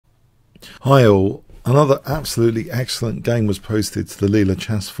Hi all, another absolutely excellent game was posted to the Leela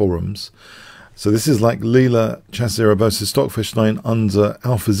Chess forums. So this is like Leela Chess Zero versus Stockfish 9 under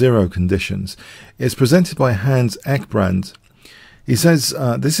AlphaGo Zero conditions. It's presented by Hans Ekbrand. He says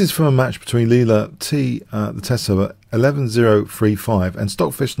this is from a match between Leela T, the test server, 11-0-3-5 and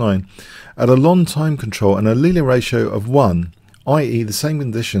Stockfish 9 at a long time control and a Leela ratio of 1, i.e. the same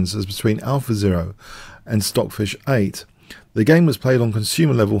conditions as between AlphaGo Zero and Stockfish 8. The game was played on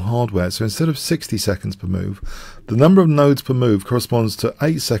consumer level hardware, so instead of 60 seconds per move, the number of nodes per move corresponds to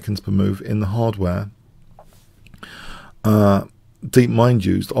 8 seconds per move in the hardware DeepMind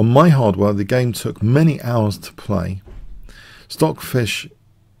used. On my hardware, the game took many hours to play. Stockfish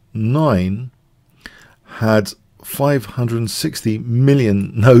 9 had 560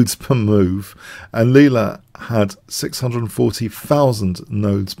 million nodes per move, and Leela had 640,000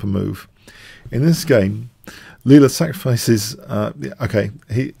 nodes per move. In this game, Leela sacrifices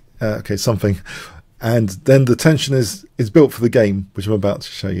something, and then the tension is built for the game, which I'm about to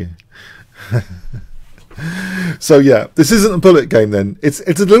show you. So yeah, this isn't a bullet game then. It's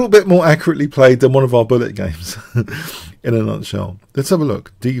a little bit more accurately played than one of our bullet games in a nutshell. Let's have a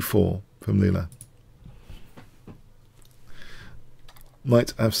look. D4 from Leela.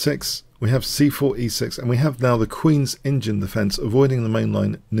 Knight F6. We have C4, E6, and we have now the Queen's engine defense, avoiding the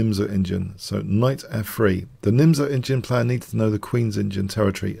mainline Nimzo engine. So Knight F3. The Nimzo engine player needs to know the Queen's engine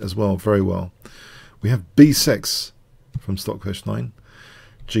territory as well, very well. We have B6 from Stockfish 9.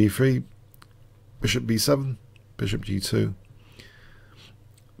 G3, Bishop B7, Bishop G2,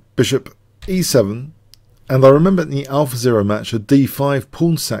 Bishop E7. And I remember in the AlphaGo Zero match a D5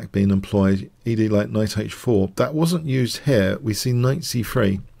 pawn sack being employed, e.d. like Knight H4. That wasn't used here. We see Knight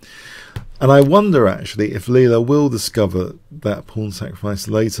C3. And I wonder actually if Leela will discover that pawn sacrifice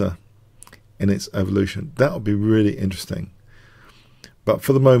later in its evolution. That would be really interesting. But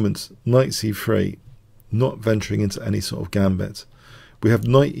for the moment, Knight C3, not venturing into any sort of gambit. We have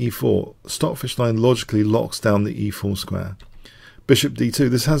Knight E4. Stockfish 9 logically locks down the E4 square. Bishop D2.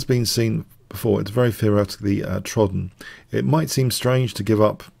 This has been seen before. It's very theoretically trodden. It might seem strange to give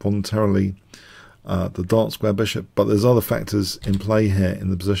up voluntarily the dark square bishop, but there's other factors in play here in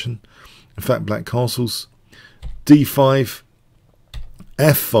the position. In fact, black castles. D5,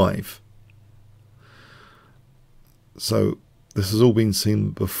 F5. So this has all been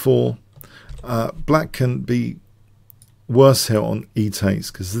seen before. Black can be worse here on E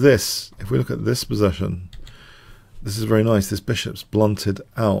takes, because this, if we look at this position, this is very nice. This bishop's blunted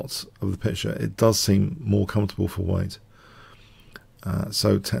out of the picture. It does seem more comfortable for white.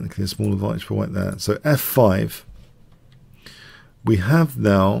 So technically a small advantage for white there. So F5. We have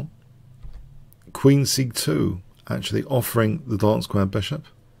now Queen C2 actually offering the dark square bishop.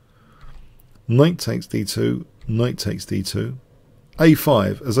 Knight takes D2. Knight takes D2.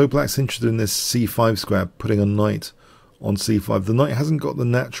 A5, as though black's interested in this C5 square, putting a knight on C5. The knight hasn't got the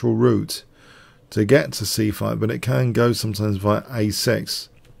natural route to get to C5, but it can go sometimes via A6.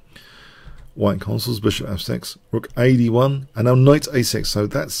 White consoles, bishop F6, rook A-D1, and now knight A6. So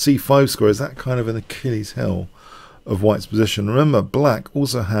that C5 square is that kind of an Achilles heel of white's position. Remember, black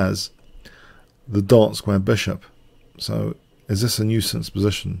also has the dark square bishop. So is this a nuisance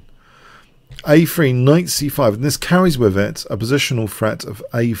position? A3, knight C5, and this carries with it a positional threat of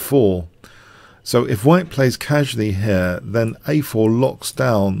A4. So if white plays casually here, then A4 locks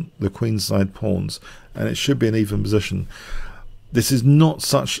down the queenside pawns, and it should be an even position. This is not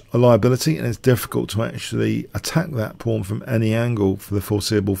such a liability, and it's difficult to actually attack that pawn from any angle for the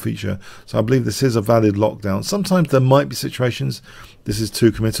foreseeable future. So I believe this is a valid lockdown. Sometimes there might be situations this is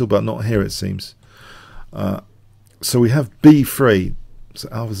too committal, but not here it seems. So we have B3. So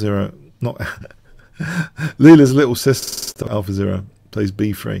AlphaGo Zero, not Leela's little sister AlphaGo Zero, plays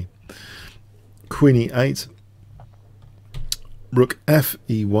B3. Queen E8, rook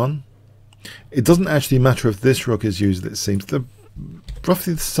Fe1. It doesn't actually matter if this rook is used, it seems. They're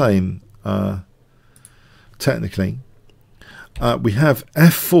roughly the same, technically. We have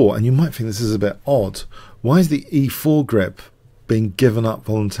F4, and you might think this is a bit odd. Why is the E4 grip being given up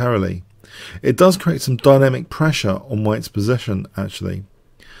voluntarily? It does create some dynamic pressure on white's position, actually.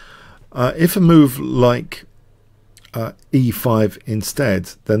 If a move like E5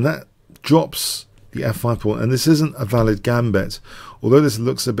 instead, then that drops the F5 pawn, and this isn't a valid gambit. Although this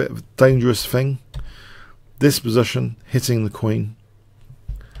looks a bit of a dangerous thing, this position hitting the queen,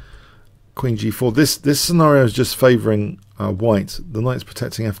 Queen G4. This scenario is just favouring white. The knight's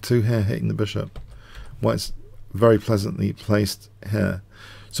protecting F2 here, hitting the bishop. White's very pleasantly placed here.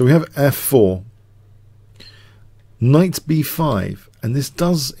 So we have F4, Knight B5, and this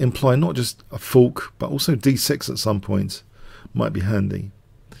does imply not just a fork, but also D6 at some point might be handy.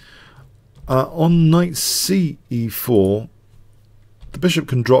 On knight ce4, the bishop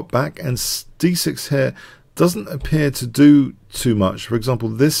can drop back, and d6 here doesn't appear to do too much. For example,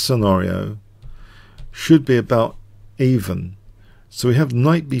 this scenario should be about even. So we have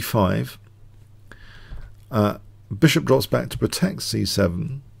knight b5, bishop drops back to protect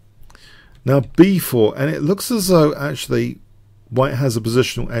c7. Now b4, and it looks as though actually white has a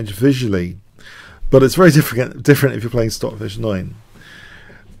positional edge visually, but it's very different if you're playing Stockfish 9.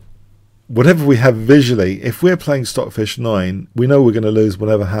 Whatever we have visually, if we're playing Stockfish 9, we know we're going to lose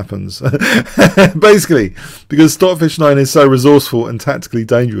whatever happens. Basically, because Stockfish 9 is so resourceful and tactically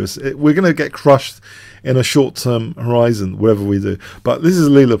dangerous, we're going to get crushed in a short-term horizon, whatever we do. But this is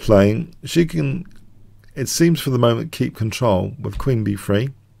Leela playing. She can, it seems for the moment, keep control with queen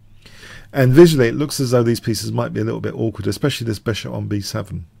b3. And visually, it looks as though these pieces might be a little bit awkward, especially this bishop on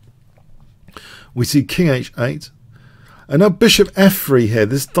b7. We see king h8. And now bishop f3 here.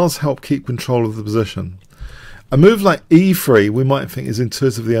 This does help keep control of the position. A move like e3 we might think is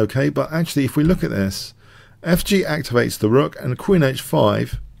intuitively okay, but actually if we look at this, fg activates the rook and queen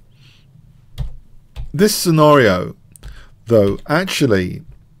h5. This scenario, though, actually,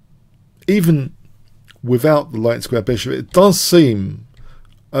 even without the light square bishop, it does seem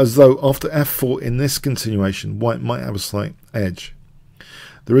as though after f4 in this continuation, white might have a slight edge.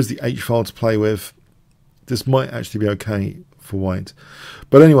 There is the h file to play with. This might actually be okay for white.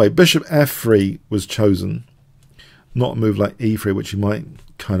 But anyway, bishop f3 was chosen, not a move like e3, which you might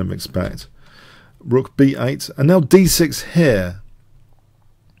kind of expect. Rook b8, and now d6 here.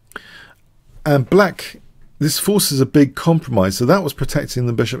 And black, this forces a big compromise. So that was protecting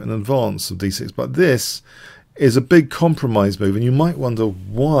the bishop in advance of d6, but this is a big compromise move, and you might wonder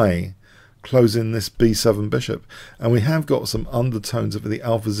why close in this b7 bishop. And we have got some undertones of the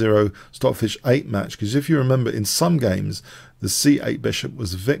AlphaGo Stockfish 8 match, because if you remember, in some games the c8 bishop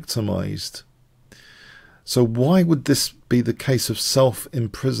was victimized. So why would this be the case of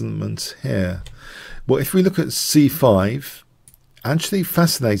self-imprisonment here? Well, if we look at c5, actually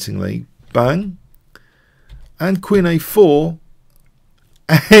fascinatingly, bang, and queen a4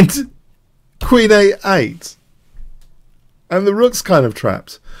 and queen a8, and the rook's kind of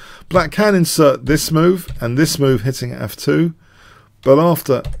trapped. Black can insert this move and this move hitting f2, but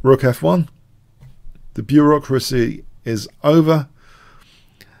after rook f1, the bureaucracy is over,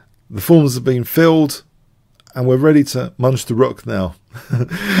 the forms have been filled, and we're ready to munch the rook now.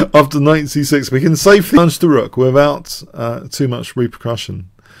 After knight c6, we can safely munch the rook without too much repercussion.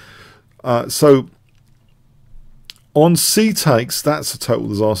 So on c takes, that's a total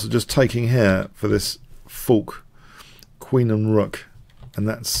disaster, just taking here for this fork, queen and rook, and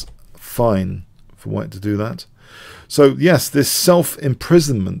that's fine for white to do that. So yes, this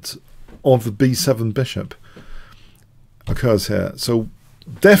self-imprisonment of the b7 bishop occurs here. So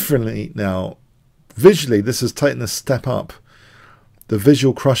definitely now, visually, this has taken a step up. The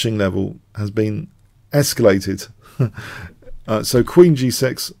visual crushing level has been escalated. So queen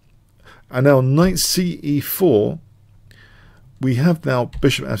g6, and now knight ce4. We have now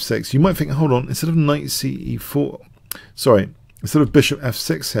bishop f6. You might think, hold on, instead of knight ce4, sorry, instead of bishop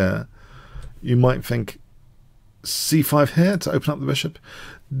f6 here, you might think c5 here to open up the bishop.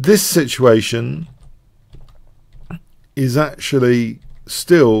 This situation is actually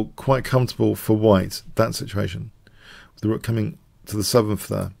still quite comfortable for white, that situation, with the rook coming to the 7th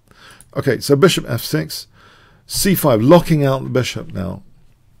there. Okay, so bishop f6, c5, locking out the bishop now.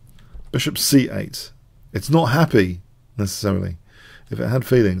 Bishop c8. It's not happy necessarily. If it had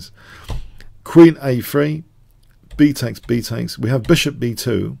feelings. Queen a3, b takes, we have bishop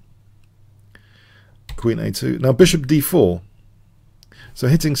b2, queen a2, now bishop d4. So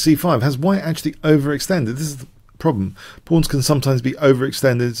hitting c5, has white actually overextended? This is the problem. Pawns can sometimes be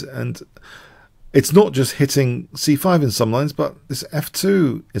overextended, and it's not just hitting c5 in some lines, but this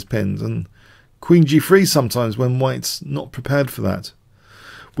f2 is pinned, and queen g3 sometimes when white's not prepared for that.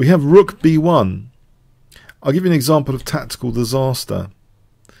 We have rook b1. I'll give you an example of tactical disaster.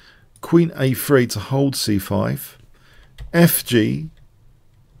 Queen a3 to hold c5, fg,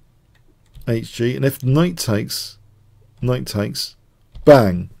 hg, and if knight takes,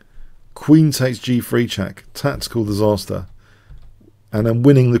 bang, queen takes g3 check, tactical disaster, and I'm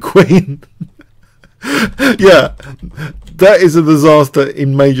winning the queen. Yeah, that is a disaster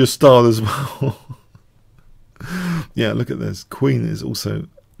in major style as well. Yeah, look at this. Queen is also,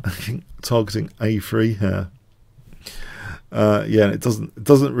 I think, targeting a3 here. Yeah, it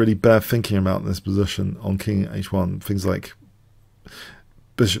doesn't really bear thinking about this position on king h1. Things like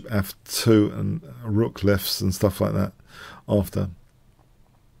bishop f2 and rook lifts and stuff like that after.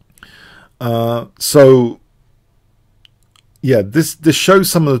 So yeah, this shows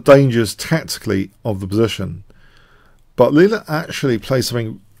some of the dangers tactically of the position. But Leela actually plays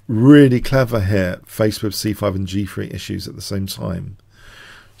something really clever here, faced with c5 and g3 issues at the same time.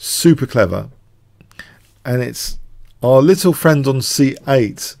 Super clever. And it's our little friend on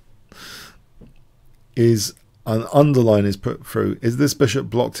c8 is an underline is put through. Is this bishop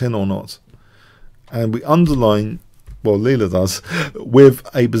blocked in or not? And we underline, well, Leela does, with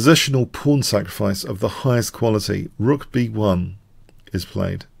a positional pawn sacrifice of the highest quality. Rook b1 is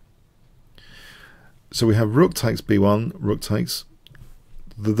played. So we have rook takes b1, rook takes.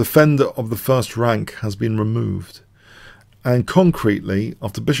 The defender of the first rank has been removed. And concretely,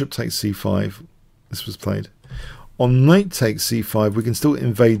 after bishop takes c5, this was played. On knight takes c5, we can still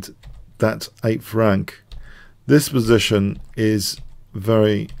invade that 8th rank. This position is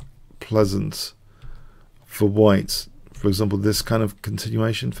very pleasant for white. For example, this kind of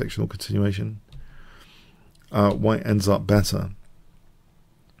continuation, fictional continuation, white ends up better.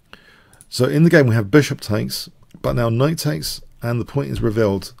 So in the game we have bishop takes, but now knight takes, and the point is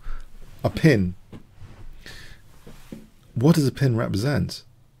revealed. A pin. What does a pin represent?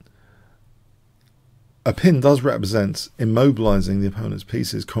 A pin does represent immobilizing the opponent's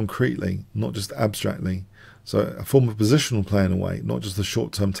pieces concretely, not just abstractly. So a form of positional play in a way, not just a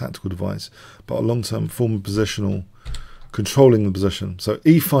short-term tactical device, but a long-term form of positional controlling the position. So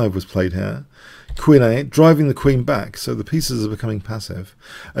e5 was played here. Queen a8, driving the queen back, so the pieces are becoming passive.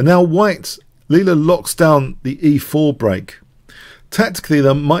 And now white, Leela locks down the e4 break. Tactically,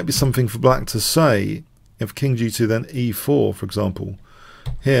 there might be something for black to say if king g2, then e4, for example.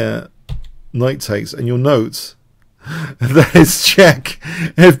 Here, knight takes, and you'll note that it's check.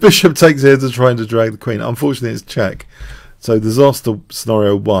 If bishop takes here to try to drag the queen, unfortunately it's check. So disaster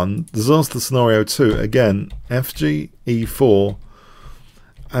scenario 1, disaster scenario 2, again, fg, e4,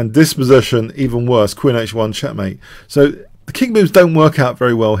 and this position, even worse, queen h1, checkmate. So the king moves don't work out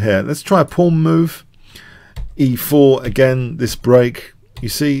very well here. Let's try a pawn move. e4, again, this break. You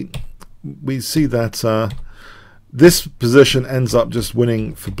see, we see that this position ends up just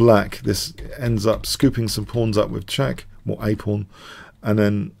winning for black. This ends up scooping some pawns up with check, well, a pawn, and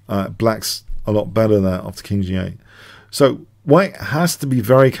then black's a lot better there after king g8. So white has to be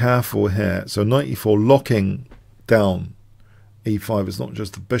very careful here. So knight e4, locking down e5. It's not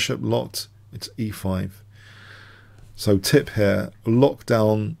just the bishop locked, it's e5. So tip here, lock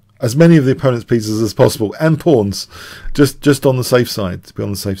down as many of the opponent's pieces as possible, and pawns, just on the safe side, to be on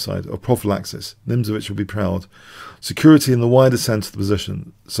the safe side, or prophylaxis. Nimzowitsch will be proud. Security in the wider centre of the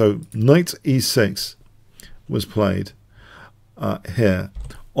position. So knight e6 was played here.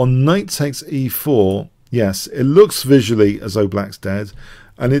 On knight takes e4, yes, it looks visually as though black's dead,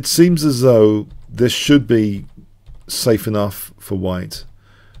 and it seems as though this should be safe enough for white.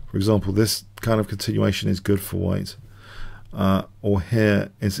 For example, this kind of continuation is good for white. Or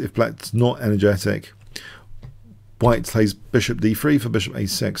here is if black's not energetic, white plays bishop d3 for bishop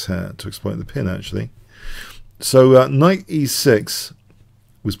a6 here to exploit the pin actually. So knight e6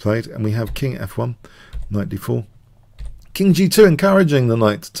 was played, and we have king f1, knight d4, king g2, encouraging the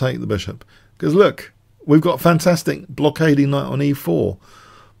knight to take the bishop, because look, we've got fantastic blockading knight on e4.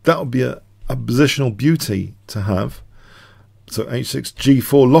 That would be a positional beauty to have. So h6,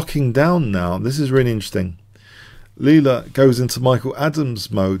 g4, locking down now. This is really interesting. Leela goes into Michael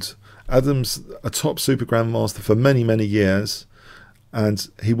Adams mode. Adams, a top super grandmaster for many, many years, and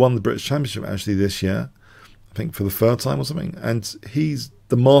he won the British Championship actually this year, I think for the third time or something, and he's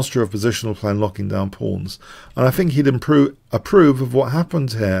the master of positional play and locking down pawns, and I think he'd approve of what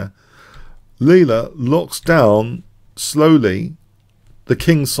happened here. Leela locks down slowly the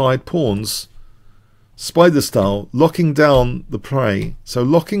king side pawns, spider style, locking down the prey. So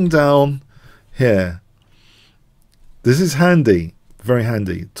locking down here. This is handy, very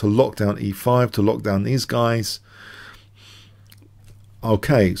handy, to lock down e5, to lock down these guys.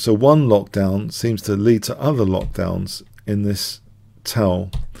 Okay, so one lockdown seems to lead to other lockdowns in this tell.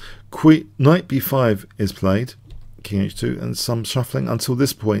 Knight b5 is played, king h2, and some shuffling until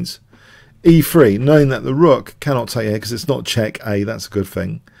this point. e3, knowing that the rook cannot take here because it's not check a, that's a good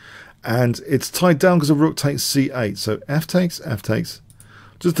thing. And it's tied down because the rook takes c8. So f takes,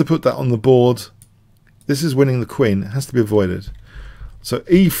 just to put that on the board. This is winning the queen. It has to be avoided. So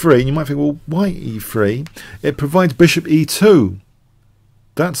e3, you might think, well, why e3? It provides bishop e2.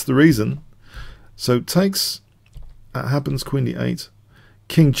 That's the reason. So takes, that happens, queen d8.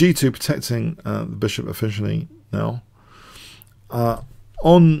 King g2 protecting the bishop efficiently now.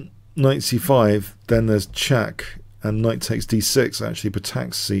 On knight c5, then there's check, and knight takes d6 actually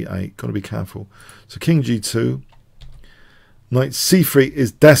protects c8. Got to be careful. So king g2. Knight c3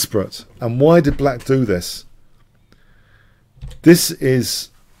 is desperate. And why did black do this? This is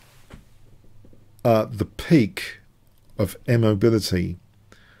the peak of immobility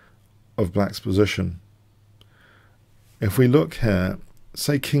of black's position. If we look here,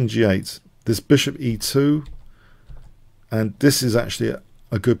 say king g8, this bishop e2, and this is actually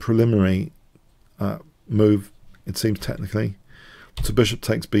a good preliminary move, it seems technically. So bishop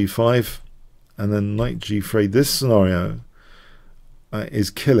takes b5, and then knight g3. This scenario is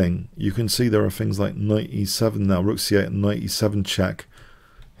killing. You can see there are things like knight e7 now, rook c8 and knight e7 check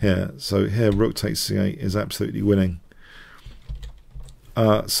here. So here rook takes c8 is absolutely winning.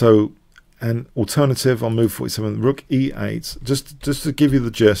 So an alternative on move 47, rook e8, just to give you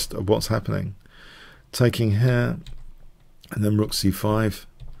the gist of what's happening. Taking here, and then rook c5.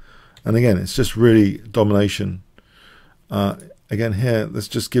 And again, it's just really domination. Again here, let's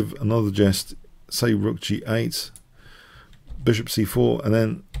just give another gist. Say rook g8, bishop c4, and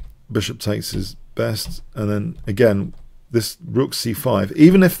then bishop takes is best. And then again, this rook c5.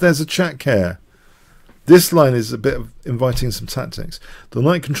 Even if there's a check here, this line is a bit of inviting some tactics. The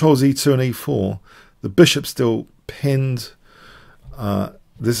knight controls e2 and e4. The bishop's still pinned.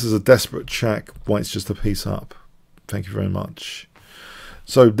 This is a desperate check. White's just a piece up. Thank you very much.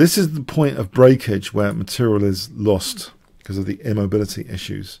 So this is the point of breakage where material is lost because of the immobility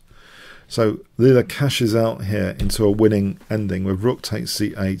issues. So Leela cashes out here into a winning ending with rook takes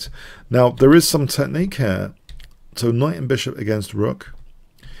c8. Now there is some technique here. So knight and bishop against rook.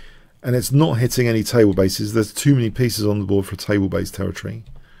 And it's not hitting any table bases. There's too many pieces on the board for table base territory.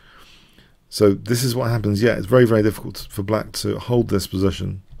 So this is what happens. Yeah, it's very, very difficult for black to hold this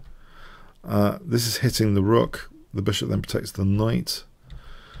position. This is hitting the rook. The bishop then protects the knight.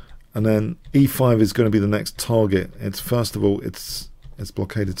 And then e5 is going to be the next target. It's first of all, it's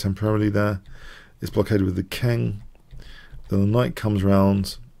blockaded temporarily there. It's blockaded with the king. Then the knight comes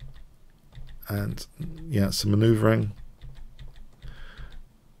round. And yeah, some maneuvering.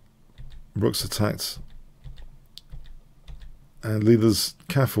 Rook's attacked, and Leela's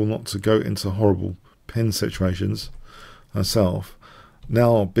careful not to go into horrible pin situations herself.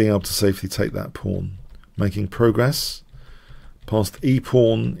 Now being able to safely take that pawn, making progress. Past e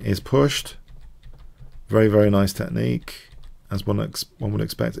pawn is pushed. Very, very nice technique, as one would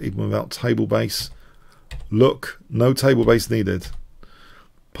expect, even without table base. Look, no table base needed.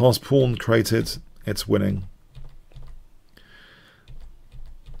 Past pawn created. It's winning.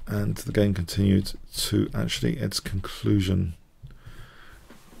 And the game continued to actually its conclusion.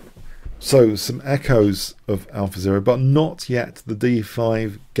 So some echoes of AlphaZero, but not yet the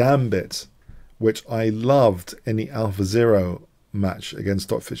D5 gambit, which I loved in the AlphaZero match against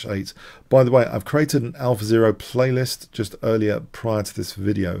Stockfish 8. By the way, I've created an AlphaZero playlist just earlier prior to this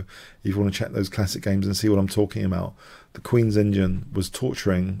video. If you want to check those classic games and see what I'm talking about. The Queen's Engine was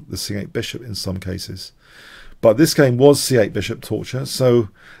torturing the C8 bishop in some cases. But this game was C8 bishop torture, so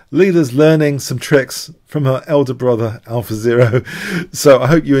Leela's learning some tricks from her elder brother, AlphaZero. So I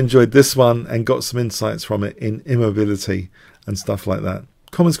hope you enjoyed this one and got some insights from it in immobility and stuff like that.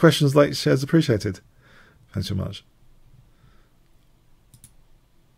 Comments, questions, likes, shares appreciated. Thanks so much.